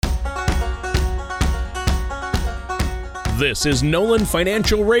This is Nolan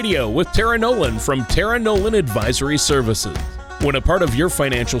Financial Radio with Tara Nolan from Tara Nolan Advisory Services. When a part of your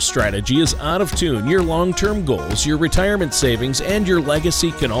financial strategy is out of tune, your long-term goals, your retirement savings, and your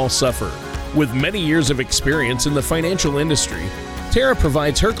legacy can all suffer. With many years of experience in the financial industry, Tara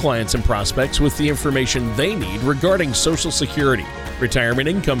provides her clients and prospects with the information they need regarding Social Security, retirement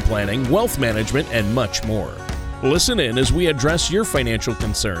income planning, wealth management, and much more. Listen in as we address your financial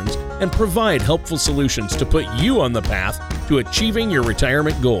concerns and provide helpful solutions to put you on the path to achieving your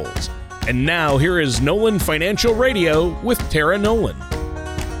retirement goals. And now, here is Nolan Financial Radio with Tara Nolan.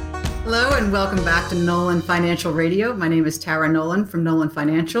 Hello, and welcome back to Nolan Financial Radio. My name is Tara Nolan from Nolan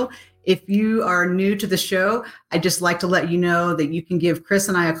Financial. If you are new to the show, I'd just like to let you know that you can give Chris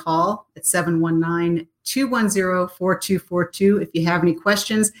and I a call at 719-210-4242 if you have any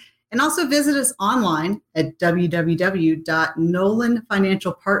questions. And also visit us online at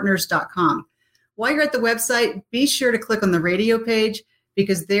www.nolanfinancialpartners.com. While you're at the website, be sure to click on the radio page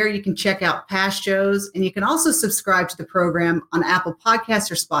because there you can check out past shows, and you can also subscribe to the program on Apple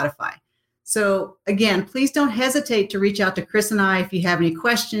Podcasts or Spotify. So again, please don't hesitate to reach out to Chris and I if you have any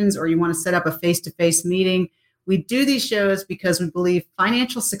questions or you want to set up a face-to-face meeting. We do these shows because we believe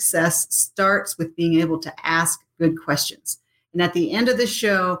financial success starts with being able to ask good questions. And at the end of this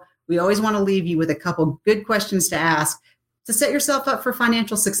show, we always want to leave you with a couple good questions to ask to set yourself up for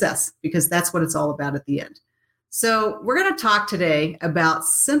financial success, because that's what it's all about at the end. So we're going to talk today about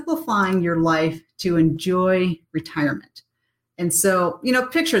simplifying your life to enjoy retirement. And so,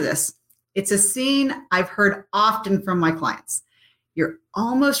 picture this. It's a scene I've heard often from my clients. You're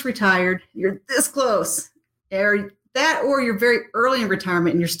almost retired. You're this close. Or you're very early in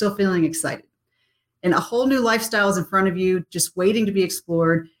retirement and you're still feeling excited. And a whole new lifestyle is in front of you, just waiting to be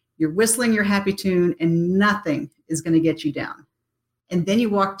explored. You're whistling your happy tune and nothing is going to get you down. And then you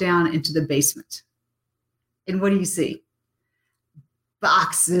walk down into the basement. And what do you see?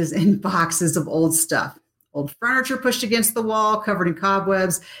 Boxes and boxes of old stuff. Old furniture pushed against the wall, covered in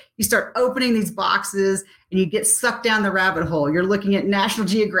cobwebs. You start opening these boxes and you get sucked down the rabbit hole. You're looking at National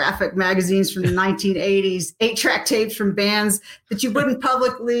Geographic magazines from the 1980s, 8-track tapes from bands that you wouldn't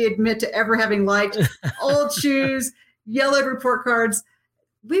publicly admit to ever having liked, old shoes, yellowed report cards.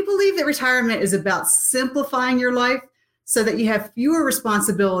 We believe that retirement is about simplifying your life so that you have fewer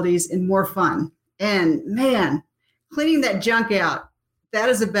responsibilities and more fun. And man, cleaning that junk out, that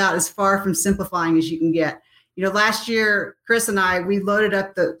is about as far from simplifying as you can get. Last year, Chris and I, we loaded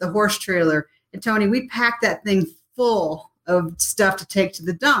up the horse trailer. And Tony, we packed that thing full of stuff to take to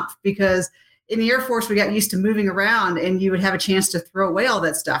the dump, because in the Air Force, we got used to moving around and you would have a chance to throw away all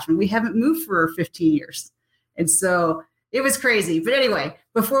that stuff. And we haven't moved for 15 years. And so it was crazy. But anyway,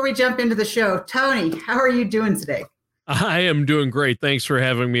 before we jump into the show, Tony, how are you doing today? I am doing great. Thanks for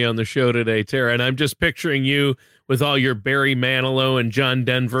having me on the show today, Tara. And I'm just picturing with all your Barry Manilow and John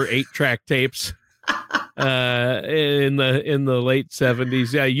Denver 8-track tapes in the late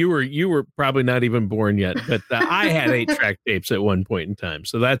 70s. Yeah, you were probably not even born yet, but I had 8-track tapes at one point in time.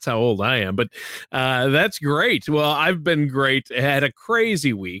 So that's how old I am. But that's great. Well, I've been great. I had a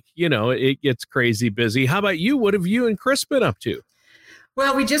crazy week. It gets crazy busy. How about you? What have you and Chris been up to?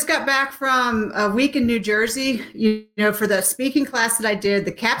 Well, we just got back from a week in New Jersey, for the speaking class that I did.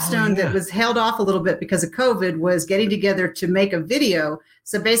 The capstone that was held off a little bit because of COVID was getting together to make a video.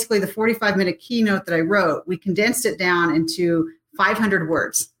 So basically the 45-minute keynote that I wrote, we condensed it down into 500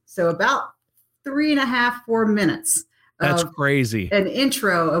 words. So about 4 minutes. That's crazy. An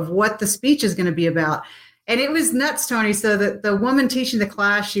intro of what the speech is going to be about. And it was nuts, Tony. So the woman teaching the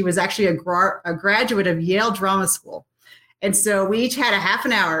class, she was actually a graduate of Yale Drama School. And so we each had a half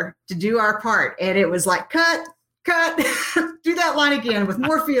an hour to do our part. And it was like, cut, do that line again with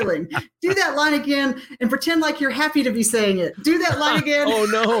more feeling. Do that line again and pretend like you're happy to be saying it. Do that line again. Oh,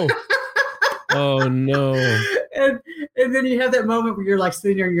 no. Oh, no. And then you have that moment where you're like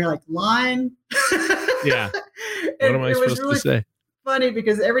sitting there and you're like, line. Yeah. What am I supposed to say? Funny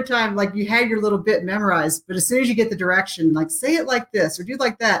because every time like you had your little bit memorized, but as soon as you get the direction, like say it like this or do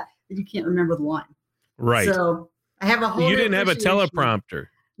like that, then you can't remember the line. Right. So I have a whole. You didn't have a teleprompter.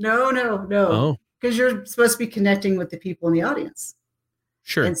 No. Oh. Because you're supposed to be connecting with the people in the audience.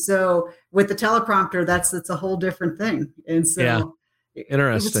 Sure. And so with the teleprompter, that's a whole different thing. And so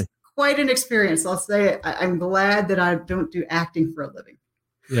Interesting. It was quite an experience. I'll say I'm glad that I don't do acting for a living.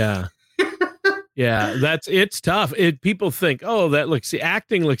 Yeah. Yeah, it's tough. People think,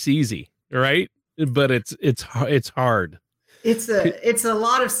 acting looks easy, right? But it's hard. It's a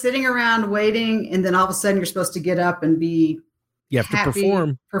lot of sitting around waiting, and then all of a sudden you're supposed to get up and be. You have happy,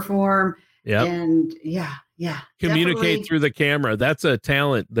 to perform. Yeah. And communicate through the camera. That's a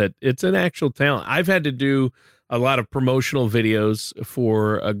talent. It's an actual talent. I've had to do a lot of promotional videos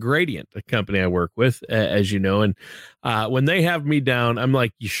for a Gradient, a company I work with, as you know. And when they have me down, I'm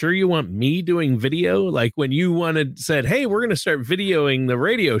like, you sure you want me doing video? Like when you said, hey, we're going to start videoing the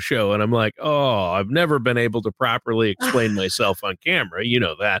radio show. And I'm like, oh, I've never been able to properly explain myself on camera. You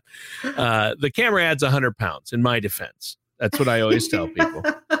know that. The camera adds 100 pounds in my defense. That's what I always tell people.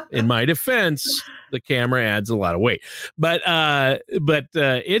 In my defense, the camera adds a lot of weight, but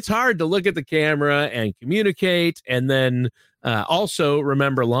it's hard to look at the camera and communicate, and then also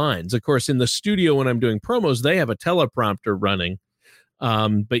remember lines. Of course, in the studio when I'm doing promos, they have a teleprompter running,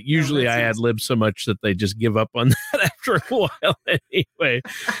 but usually I ad lib so much that they just give up on that after a while anyway.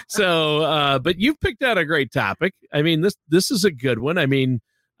 So, but you've picked out a great topic. I mean, this is a good one. I mean.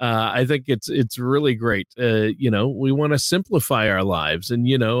 I think it's really great. We want to simplify our lives, and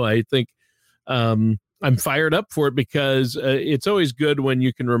I think I'm fired up for it because it's always good when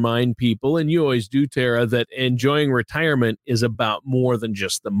you can remind people, and you always do, Tara, that enjoying retirement is about more than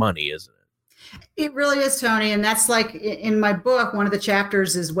just the money, isn't it? It really is, Tony, and that's like in my book. One of the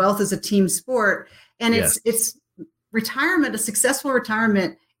chapters is wealth is a team sport, and it's retirement, a successful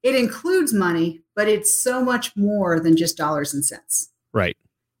retirement. It includes money, but it's so much more than just dollars and cents. Right.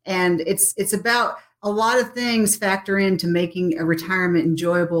 And it's about a lot of things factor into making a retirement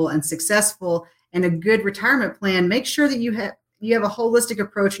enjoyable and successful, and a good retirement plan. Make sure that you have a holistic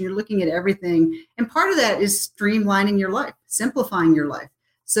approach and you're looking at everything. And part of that is streamlining your life, simplifying your life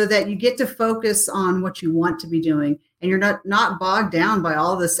so that you get to focus on what you want to be doing, and you're not bogged down by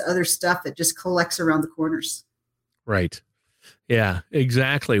all this other stuff that just collects around the corners. Right. Yeah,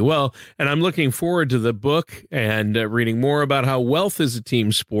 exactly. Well, and I'm looking forward to the book and reading more about how wealth is a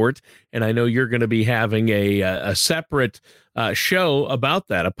team sport. And I know you're going to be having a separate show about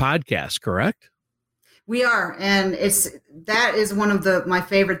that, a podcast, correct? We are. And that is one of my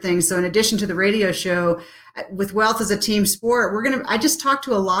favorite things. So in addition to the radio show, with wealth as a team sport, I just talk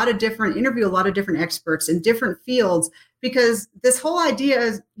to interview a lot of different experts in different fields, because this whole idea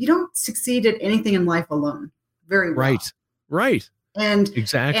is you don't succeed at anything in life alone very well. Right. And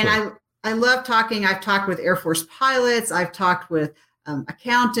exactly. And I love talking. I've talked with Air Force pilots. I've talked with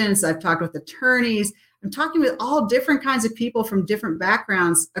accountants. I've talked with attorneys. I'm talking with all different kinds of people from different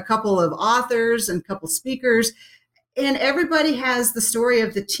backgrounds, a couple of authors and a couple speakers, and everybody has the story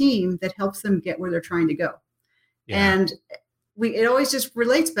of the team that helps them get where they're trying to go. Yeah. And it always just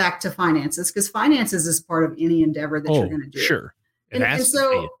relates back to finances, because finances is part of any endeavor that you're going to do. Sure. And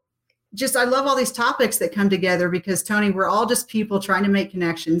so I love all these topics that come together because, Tony, we're all just people trying to make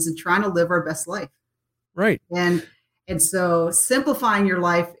connections and trying to live our best life. Right. And so simplifying your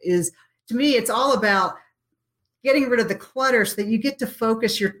life is, to me, it's all about getting rid of the clutter so that you get to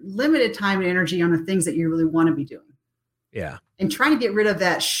focus your limited time and energy on the things that you really want to be doing. Yeah. And trying to get rid of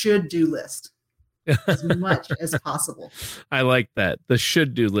that should-do list as much as possible. I like that. The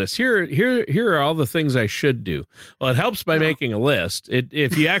should-do list. Here are all the things I should do. Well, it helps by making a list.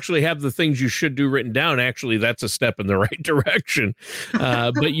 If you actually have the things you should do written down, actually, that's a step in the right direction.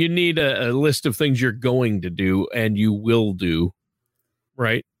 But you need a list of things you're going to do and you will do,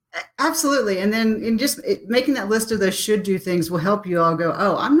 right? Absolutely. And then making that list of those should do things will help you all go,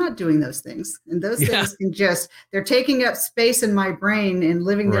 oh, I'm not doing those things. And those things they're taking up space in my brain and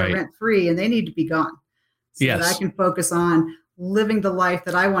living there rent free, and they need to be gone so that I can focus on living the life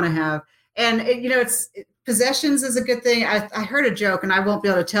that I want to have. And, possessions is a good thing. I heard a joke, and I won't be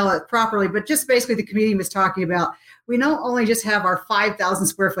able to tell it properly, but just basically the comedian was talking about, we don't only just have our 5,000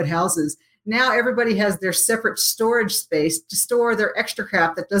 square foot houses. Now everybody has their separate storage space to store their extra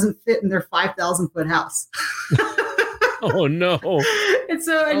crap that doesn't fit in their 5,000 foot house. Oh no! And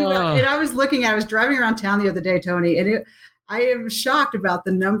so, and I was driving around town the other day, Tony, and I am shocked about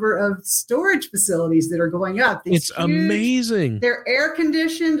the number of storage facilities that are going up. It's huge, amazing. They're air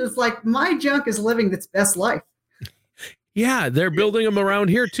conditioned. It's like my junk is living its best life. Yeah, they're building them around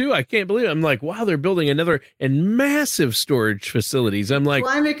here too. I can't believe it. I'm like, wow, they're building another and massive storage facilities. I'm like,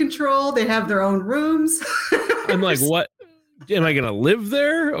 climate control. They have their own rooms. I'm like, what? Am I going to live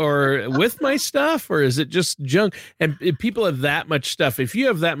there or with my stuff, or is it just junk? And if people have that much stuff, if you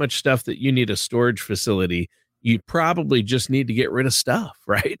have that much stuff that you need a storage facility, you probably just need to get rid of stuff,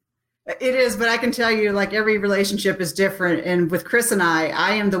 right? It is, but I can tell you, like, every relationship is different. And with Chris and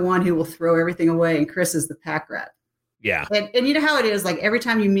I am the one who will throw everything away, and Chris is the pack rat. Yeah. And you know how it is, like every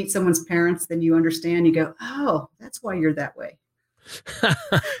time you meet someone's parents, then you understand, you go, oh, that's why you're that way.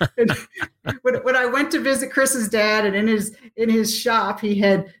 When I went to visit Chris's dad, and in his shop, he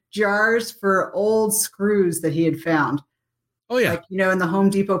had jars for old screws that he had found. Oh yeah. Like, in the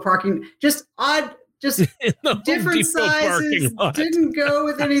Home Depot parking, just different sizes, didn't go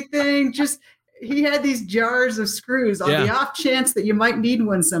with anything. Just he had these jars of screws on the off chance that you might need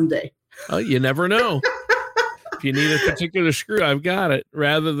one someday. Oh, you never know. If you need a particular screw, I've got it,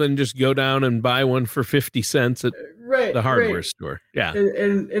 rather than just go down and buy one for 50 cents at the hardware store. Yeah.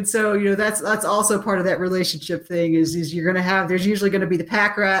 And so, that's also part of that relationship thing is you're going to have, there's usually going to be the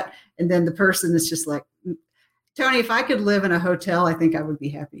pack rat. And then the person that's just like, Tony, if I could live in a hotel, I think I would be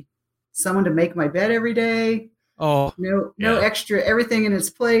happy. Someone to make my bed every day. Oh, no extra, everything in its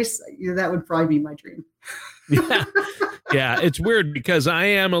place. That would probably be my dream. Yeah. It's weird because I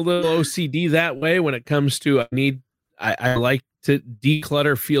am a little OCD that way when it comes to, I like to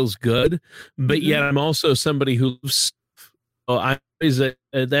declutter, feels good, but yet I'm also somebody who loves, I'm always that's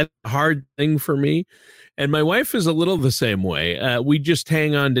a hard thing for me. And my wife is a little the same way. We just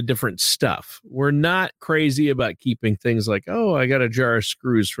hang on to different stuff. We're not crazy about keeping things like, oh, I got a jar of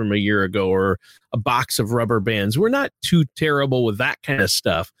screws from a year ago or a box of rubber bands. We're not too terrible with that kind of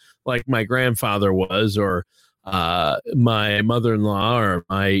stuff like my grandfather was, or my mother-in-law, or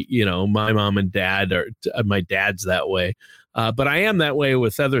my mom and dad, or my dad's that way. But I am that way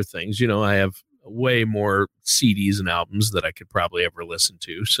with other things. I have way more CDs and albums that I could probably ever listen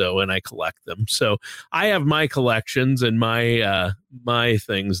to. So, and I collect them. So I have my collections and my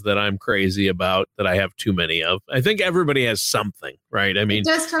things that I'm crazy about that I have too many of. I think everybody has something, right? I mean,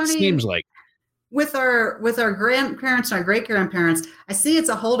 Tony, seems like with our grandparents and our great grandparents, I see it's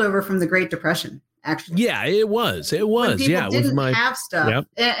a holdover from the Great Depression. Actually, yeah, it was. When people didn't have stuff,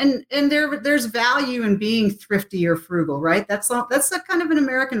 and there's value in being thrifty or frugal, right? That's a kind of an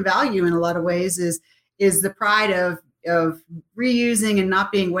American value in a lot of ways. Is the pride of reusing and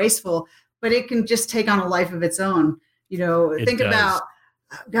not being wasteful, but it can just take on a life of its own. Think about,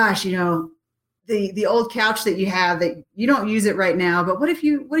 gosh, the old couch that you have that you don't use it right now, but what if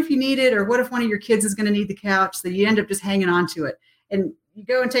you need it, or what if one of your kids is going to need the couch, that you end up just hanging on to it, and you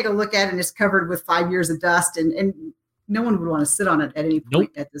go and take a look at it and it's covered with 5 years of dust, and no one would want to sit on it at any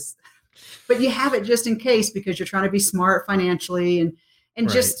point at this, but you have it just in case because you're trying to be smart financially and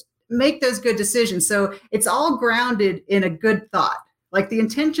just make those good decisions. So it's all grounded in a good thought. Like the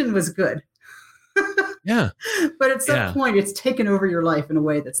intention was good. Yeah. But at some point it's taken over your life in a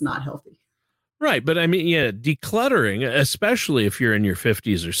way that's not healthy. Right. But I mean, decluttering, especially if you're in your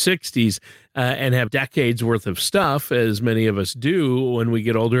 50s or 60s and have decades worth of stuff, as many of us do when we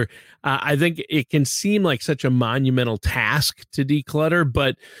get older, I think it can seem like such a monumental task to declutter.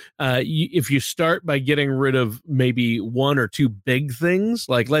 But if you start by getting rid of maybe one or two big things,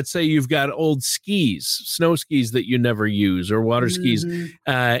 like let's say you've got old skis, snow skis that you never use, or water skis,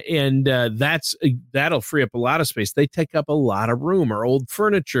 and that'll free up a lot of space. They take up a lot of room. Or old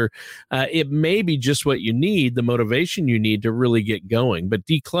furniture. It may be just what you need, the motivation you need to really get going. But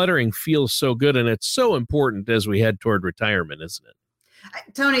decluttering feels so good, and it's so important as we head toward retirement, isn't it?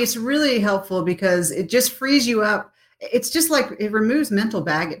 Tony, it's really helpful because it just frees you up. It's just like it removes mental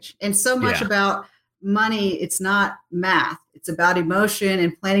baggage. And so much about money, it's not math. It's about emotion,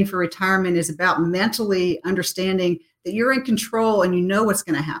 and planning for retirement is about mentally understanding that you're in control and you know what's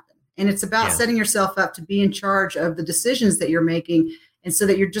going to happen. And it's about setting yourself up to be in charge of the decisions that you're making, and so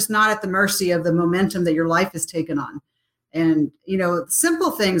that you're just not at the mercy of the momentum that your life has taken on. And, simple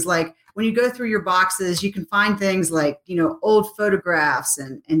things like when you go through your boxes, you can find things like, old photographs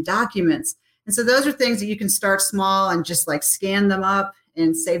and documents. And so those are things that you can start small and just like scan them up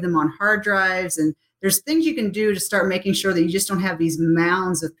and save them on hard drives. And there's things you can do to start making sure that you just don't have these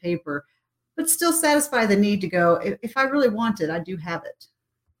mounds of paper, but still satisfy the need to go, if I really want it, I do have it.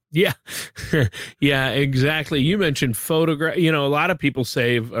 Yeah. Yeah, exactly. You mentioned photograph. A lot of people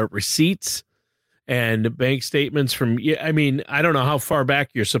save receipts and bank statements from, I mean, I don't know how far back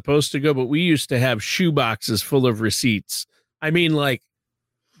you're supposed to go, but we used to have shoe boxes full of receipts. I mean, like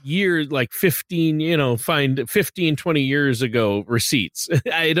 15, find 15, 20 years ago receipts.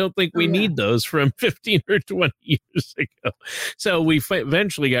 I don't think we need those from 15 or 20 years ago. So we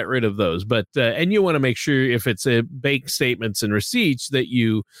eventually got rid of those. But, and you want to make sure if it's a bank statements and receipts that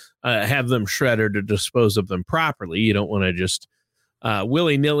you have them shredded or dispose of them properly. You don't want to just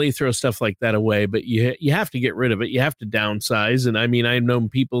willy-nilly throw stuff like that away, but you have to get rid of it. You have to downsize. And I mean, I've known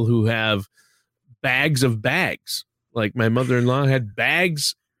people who have bags of bags. Like my mother-in-law had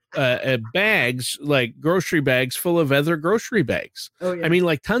bags, like grocery bags full of other grocery bags. Oh, yeah. I mean,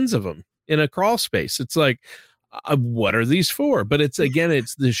 like tons of them in a crawl space. It's like, what are these for? But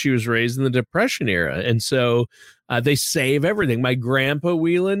she was raised in the Depression era. And so they save everything. My grandpa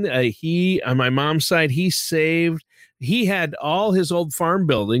Whelan, on my mom's side, he had all his old farm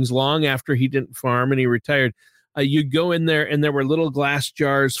buildings long after he didn't farm and he retired. You'd go in there and there were little glass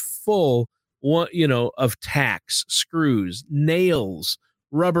jars full, of tacks, screws, nails,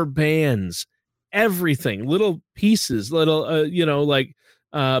 rubber bands, everything, little pieces, little,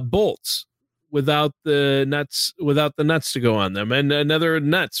 bolts without the nuts to go on them, and another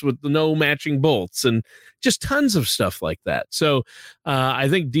nuts with no matching bolts, and just tons of stuff like that. So I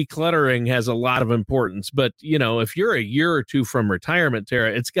think decluttering has a lot of importance, but if you're a year or two from retirement,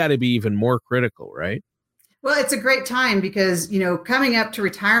 Tara, it's got to be even more critical, right? Well, it's a great time because, coming up to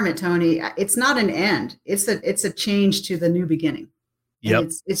retirement, Tony, it's not an end. It's a change to the new beginning.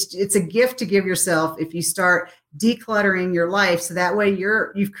 Yep. It's a gift to give yourself if you start decluttering your life. So that way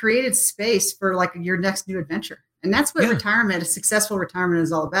you've created space for like your next new adventure. And that's what retirement, a successful retirement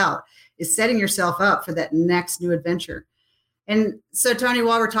is all about, is setting yourself up for that next new adventure. And so, Tony,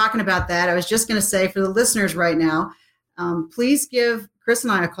 while we're talking about that, I was just going to say for the listeners right now, please give Chris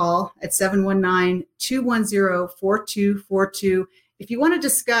and I a call at 719-210-4242. If you want to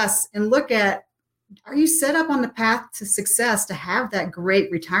discuss and look at, are you set up on the path to success to have that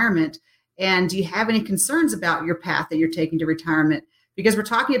great retirement? And do you have any concerns about your path that you're taking to retirement? Because we're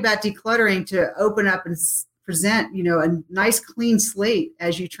talking about decluttering to open up and present, a nice clean slate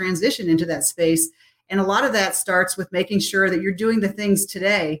as you transition into that space. And a lot of that starts with making sure that you're doing the things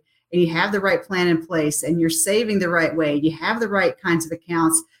today and you have the right plan in place and you're saving the right way. You have the right kinds of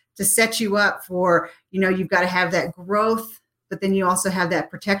accounts to set you up for, you've got to have that growth, but then you also have that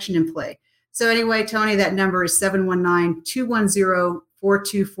protection in play. So anyway, Tony, that number is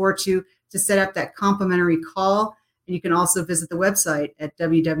 719-210-4242 to set up that complimentary call. And you can also visit the website at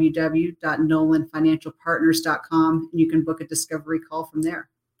www.nolanfinancialpartners.com, and you can book a discovery call from there.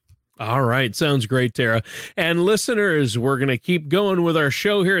 All right. Sounds great, Tara. And listeners, we're going to keep going with our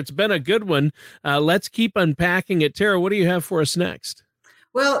show here. It's been a good one. Let's keep unpacking it. Tara, what do you have for us next?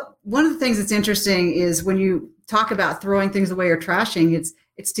 Well, one of the things that's interesting is when you talk about throwing things away or trashing,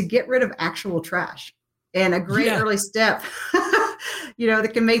 it's to get rid of actual trash. And a great early step, that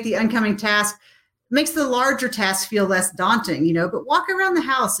can make the oncoming task, makes the larger task feel less daunting, but walk around the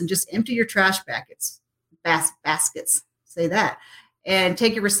house and just empty your trash baskets, say that, and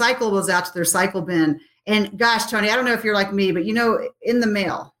take your recyclables out to the recycle bin. And gosh, Tony, I don't know if you're like me, but in the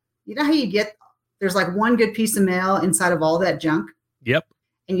mail, how there's like one good piece of mail inside of all that junk. Yep.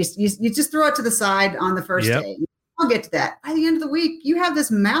 And you just throw it to the side on the first day. I'll get to that. By the end of the week, you have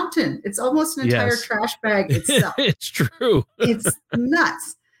this mountain. It's almost an entire trash bag itself. It's true. It's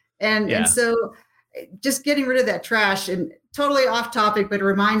nuts. And so just getting rid of that trash, and totally off topic, but it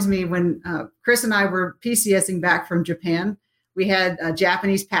reminds me when Chris and I were PCSing back from Japan, we had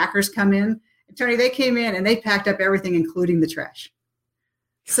Japanese packers come in. And Tony, they came in and they packed up everything, including the trash.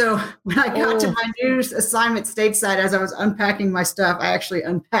 So when I got to my new assignment stateside, as I was unpacking my stuff,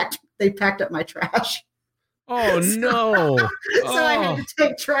 they packed up my trash. Oh, no. So I had to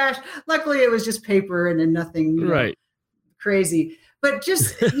take trash. Luckily, it was just paper and then nothing crazy. But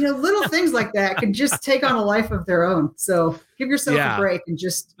just, little things like that can just take on a life of their own. So give yourself a break and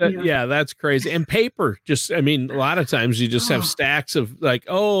just, that's crazy. And paper, a lot of times you just have stacks of like,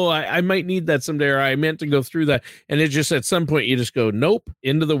 I might need that someday, or I meant to go through that. And it just, at some point you just go, nope,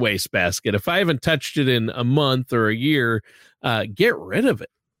 into the wastebasket. If I haven't touched it in a month or a year, get rid of it.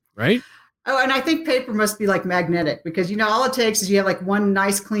 Right. Oh, and I think paper must be like magnetic, because, all it takes is you have like one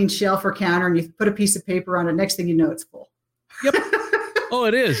nice clean shelf or counter and you put a piece of paper on it. Next thing you know, it's full. Yep. Oh,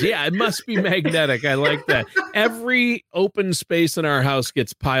 it is. Yeah, it must be magnetic. I like that. Every open space in our house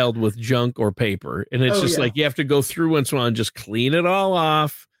gets piled with junk or paper. And it's like you have to go through once in a while and just clean it all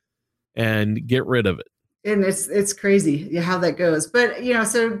off and get rid of it. And it's crazy how that goes. But,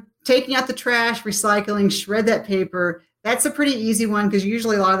 so taking out the trash, recycling, shred that paper, that's a pretty easy one, because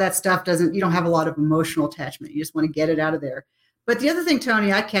usually a lot of that stuff you don't have a lot of emotional attachment. You just want to get it out of there. But the other thing,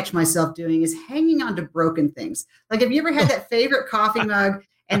 Tony, I catch myself doing is hanging on to broken things. Like, have you ever had that favorite coffee mug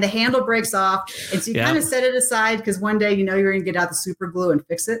and the handle breaks off? And so you kind of set it aside because one day, you're going to get out the super glue and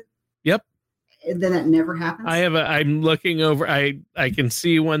fix it. Yep. And then that never happens. I'm looking over. I can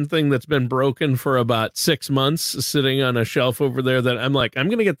see one thing that's been broken for about 6 months sitting on a shelf over there that I'm like, I'm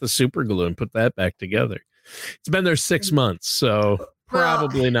going to get the super glue and put that back together. It's been there 6 months. So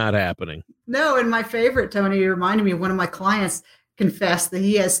probably not happening. No. And my favorite, Tony, reminded me of one of my clients confessed that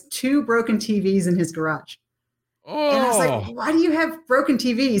he has 2 broken TVs in his garage. Oh. And I was like, why do you have broken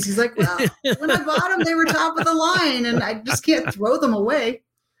TVs? He's like, well, when I bought them, they were top of the line and I just can't throw them away.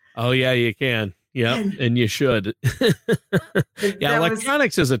 Oh, yeah, you can. Yeah, and you should.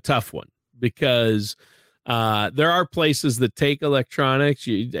 Electronics is a tough one because there are places that take electronics.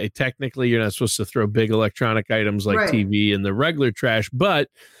 Technically, you're not supposed to throw big electronic items like TV in the regular trash, but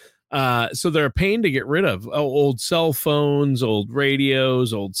so they're a pain to get rid of. Old cell phones, old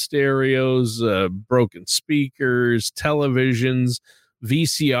radios, old stereos, broken speakers, televisions.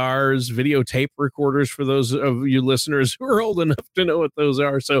 VCRs, videotape recorders, for those of you listeners who are old enough to know what those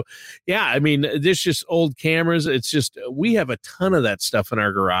are. So, yeah, I mean, this just old cameras. It's just, we have a ton of that stuff in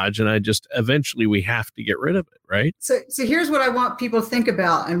our garage, and eventually we have to get rid of it, right? So here's what I want people to think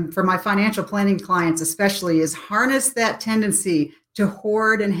about, and for my financial planning clients especially, is harness that tendency to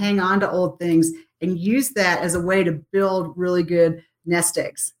hoard and hang on to old things and use that as a way to build really good nest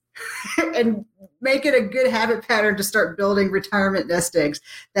eggs. And make it a good habit pattern to start building retirement nest eggs.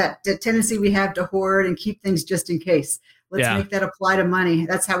 That tendency we have to hoard and keep things just in case. Let's make that apply to money.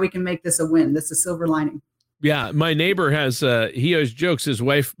 That's how we can make this a win. This is a silver lining. Yeah, my neighbor has, he always jokes his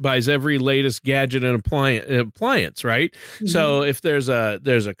wife buys every latest gadget and appliance, right? Mm-hmm. So if there's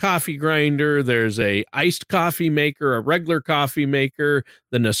a coffee grinder, there's a iced coffee maker, a regular coffee maker,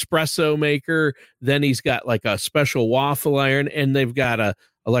 the Nespresso maker, then he's got like a special waffle iron, and they've got a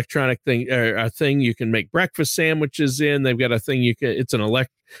electronic thing, a thing you can make breakfast sandwiches in. They've got a thing it's an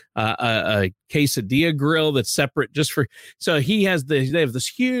a quesadilla grill that's separate just for, so they have this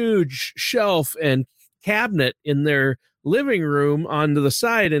huge shelf and cabinet in their living room onto the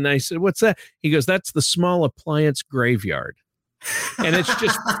side. And I said, what's that? He goes, that's the small appliance graveyard. And it's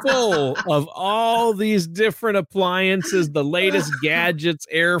just full of all these different appliances, the latest gadgets,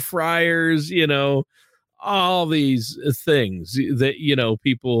 air fryers, all these things that,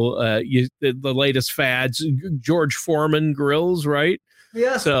 people, the latest fads, George Foreman grills, right?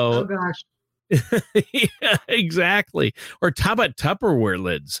 Yes. So, oh gosh. Yeah, exactly. Or how about Tupperware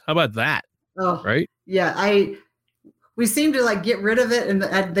lids? How about that? Oh, right. Yeah. We seem to like get rid of it, and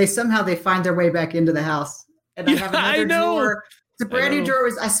they find their way back into the house. And I have another drawer. It's a brand new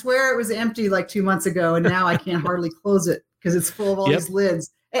drawer. I swear it was empty like 2 months ago, and now I can't hardly close it because it's full of all these lids.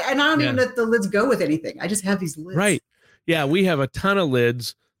 And I don't even let the lids go with anything. I just have these lids. Right. Yeah, we have a ton of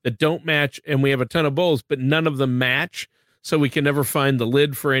lids that don't match, and we have a ton of bowls, but none of them match. So we can never find the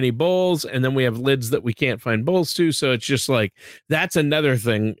lid for any bowls. And then we have lids that we can't find bowls to. So it's just like, that's another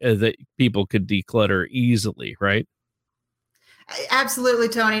thing that people could declutter easily, right? Absolutely,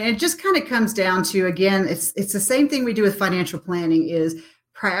 Tony. And it just kind of comes down to, again, it's the same thing we do with financial planning, is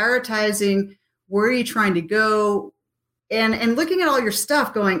prioritizing where are you trying to go, and looking at all your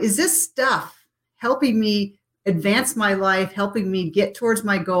stuff going, is this stuff helping me advance my life, helping me get towards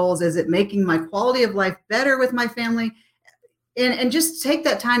my goals? Is it making my quality of life better with my family? And just take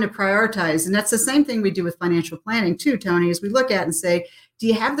that time to prioritize. And that's the same thing we do with financial planning too, Tony, is we look at and say, do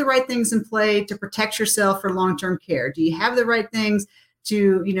you have the right things in play to protect yourself for long-term care? Do you have the right things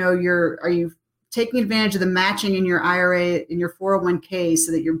to, are you taking advantage of the matching in your IRA, in your 401k,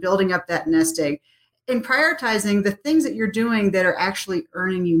 so that you're building up that nest egg? And prioritizing the things that you're doing that are actually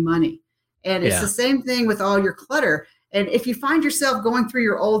earning you money. And it's the same thing with all your clutter. And if you find yourself going through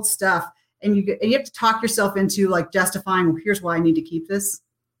your old stuff, and you have to talk yourself into like justifying, well, here's why I need to keep this,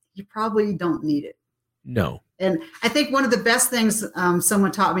 you probably don't need it. No. And I think one of the best things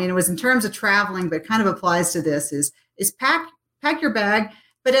someone taught me, and it was in terms of traveling, but it kind of applies to this, is pack your bag,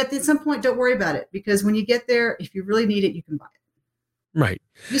 but at some point, don't worry about it, because when you get there, if you really need it, you can buy it. Right.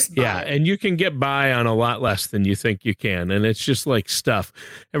 Yeah. And you can get by on a lot less than you think you can. And it's just like stuff.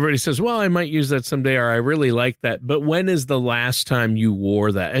 Everybody says, well, I might use that someday, or I really like that. But when is the last time you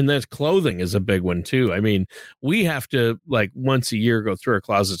wore that? And that clothing is a big one too. I mean, we have to like once a year go through our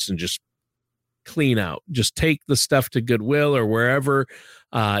closets and just clean out, just take the stuff to Goodwill or wherever,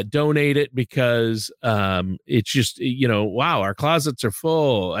 donate it, because it's just, wow, our closets are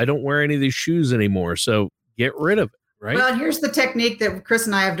full. I don't wear any of these shoes anymore. So get rid of it. Right. Well, here's the technique that Chris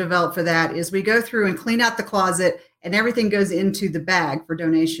and I have developed for that, is we go through and clean out the closet, and everything goes into the bag for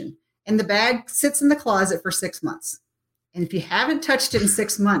donation. And the bag sits in the closet for 6 months. And if you haven't touched it in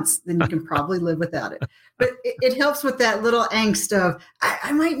 6 months, then you can probably live without it. But it helps with that little angst of,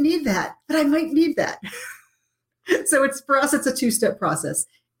 I might need that, but I might need that. So for us, it's a 2-step process: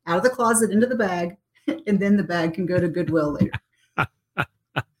 out of the closet, into the bag, and then the bag can go to Goodwill later.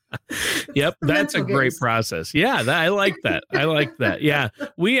 Yep, that's a great process. Yeah, I like that. I like that. Yeah,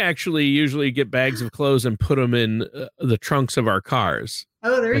 we actually usually get bags of clothes and put them in the trunks of our cars.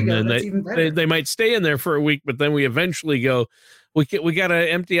 Oh, there you go. That's even better. They might stay in there for a week, but then we eventually go, we got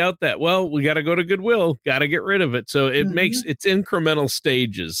to empty out that. Well, we got to go to Goodwill, got to get rid of it. So it makes it's incremental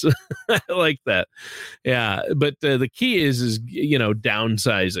stages. I like that. Yeah. But the key is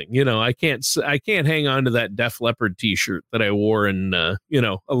downsizing. I can't hang on to that Def Leppard t-shirt that I wore in,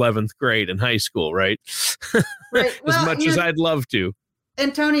 11th grade in high school. Right. Right. Well, as much as I'd love to.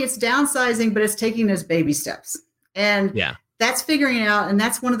 And Tony, it's downsizing, but it's taking those baby steps. And that's figuring it out. And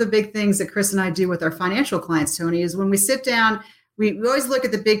that's one of the big things that Chris and I do with our financial clients, Tony, is when we sit down, we always look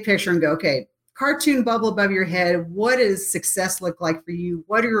at the big picture and go, okay, cartoon bubble above your head. What does success look like for you?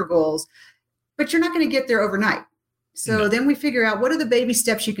 What are your goals? But you're not going to get there overnight. So then we figure out what are the baby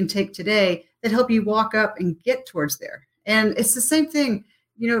steps you can take today that help you walk up and get towards there. And it's the same thing,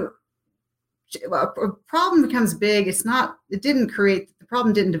 a problem becomes big. The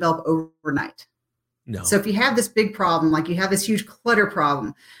problem didn't develop overnight. No. So if you have this big problem, like you have this huge clutter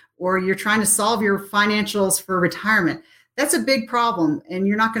problem, or you're trying to solve your financials for retirement, that's a big problem and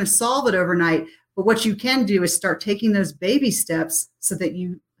you're not going to solve it overnight. But what you can do is start taking those baby steps so that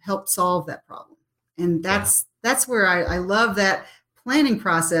you help solve that problem. And that's where I love that planning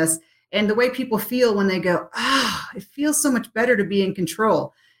process and the way people feel when they go, it feels so much better to be in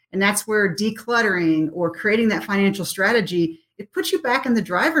control. And that's where decluttering or creating that financial strategy, it puts you back in the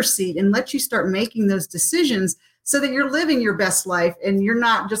driver's seat and lets you start making those decisions so that you're living your best life and you're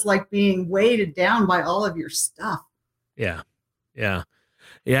not just like being weighted down by all of your stuff. Yeah.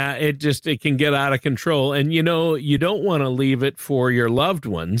 It can get out of control. And, you don't want to leave it for your loved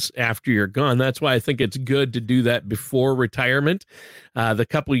ones after you're gone. That's why I think it's good to do that before retirement, the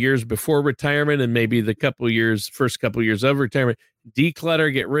couple years before retirement, and maybe the first couple years of retirement.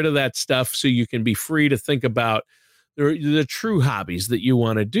 Declutter, get rid of that stuff so you can be free to think about the true hobbies that you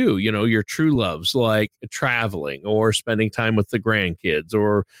want to do, your true loves, like traveling or spending time with the grandkids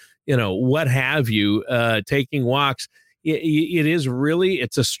or, what have you, taking walks.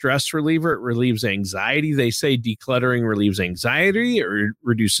 It's a stress reliever. It relieves anxiety. They say decluttering relieves anxiety or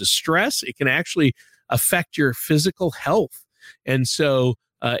reduces stress. It can actually affect your physical health. And so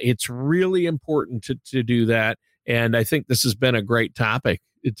it's really important to do that. And I think this has been a great topic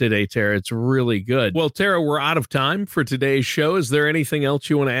today, Tara. It's really good. Well, Tara, we're out of time for today's show. Is there anything else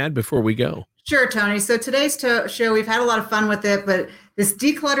you want to add before we go? Sure, Tony. So today's show, we've had a lot of fun with it, but this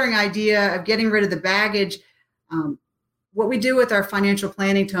decluttering idea of getting rid of the baggage, what we do with our financial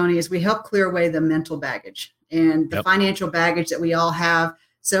planning, Tony, is we help clear away the mental baggage and the financial baggage that we all have.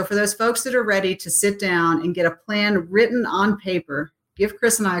 So for those folks that are ready to sit down and get a plan written on paper, give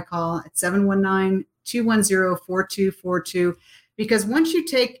Chris and I a call at 719-210-4242. Because once you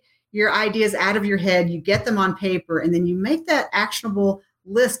take your ideas out of your head, you get them on paper, and then you make that actionable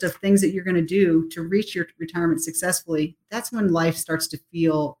list of things that you're going to do to reach your retirement successfully, that's when life starts to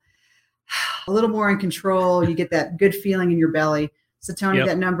feel a little more in control. You get that good feeling in your belly. So Tony,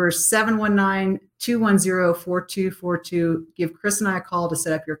 that number is 719-210-4242. Give Chris and I a call to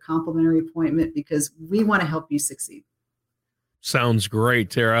set up your complimentary appointment because we want to help you succeed. Sounds great,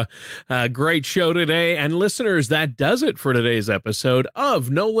 Tara. Great show today. And listeners, that does it for today's episode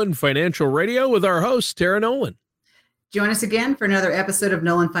of Nolan Financial Radio with our host, Tara Nolan. Join us again for another episode of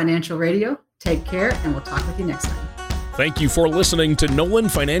Nolan Financial Radio. Take care, and we'll talk with you next time. Thank you for listening to Nolan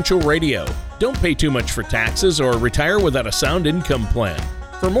Financial Radio. Don't pay too much for taxes or retire without a sound income plan.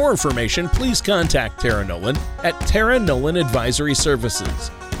 For more information, please contact Tara Nolan at Tara Nolan Advisory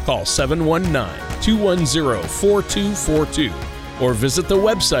Services. Call 719-210-4242 or visit the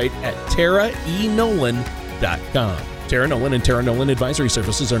website at taraenolan.com. Tara Nolan and Tara Nolan Advisory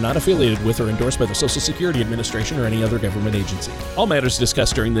Services are not affiliated with or endorsed by the Social Security Administration or any other government agency. All matters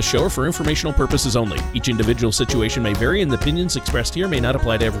discussed during this show are for informational purposes only. Each individual situation may vary, and the opinions expressed here may not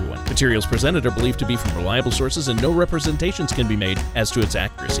apply to everyone. Materials presented are believed to be from reliable sources, and no representations can be made as to its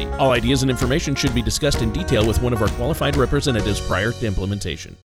accuracy. All ideas and information should be discussed in detail with one of our qualified representatives prior to implementation.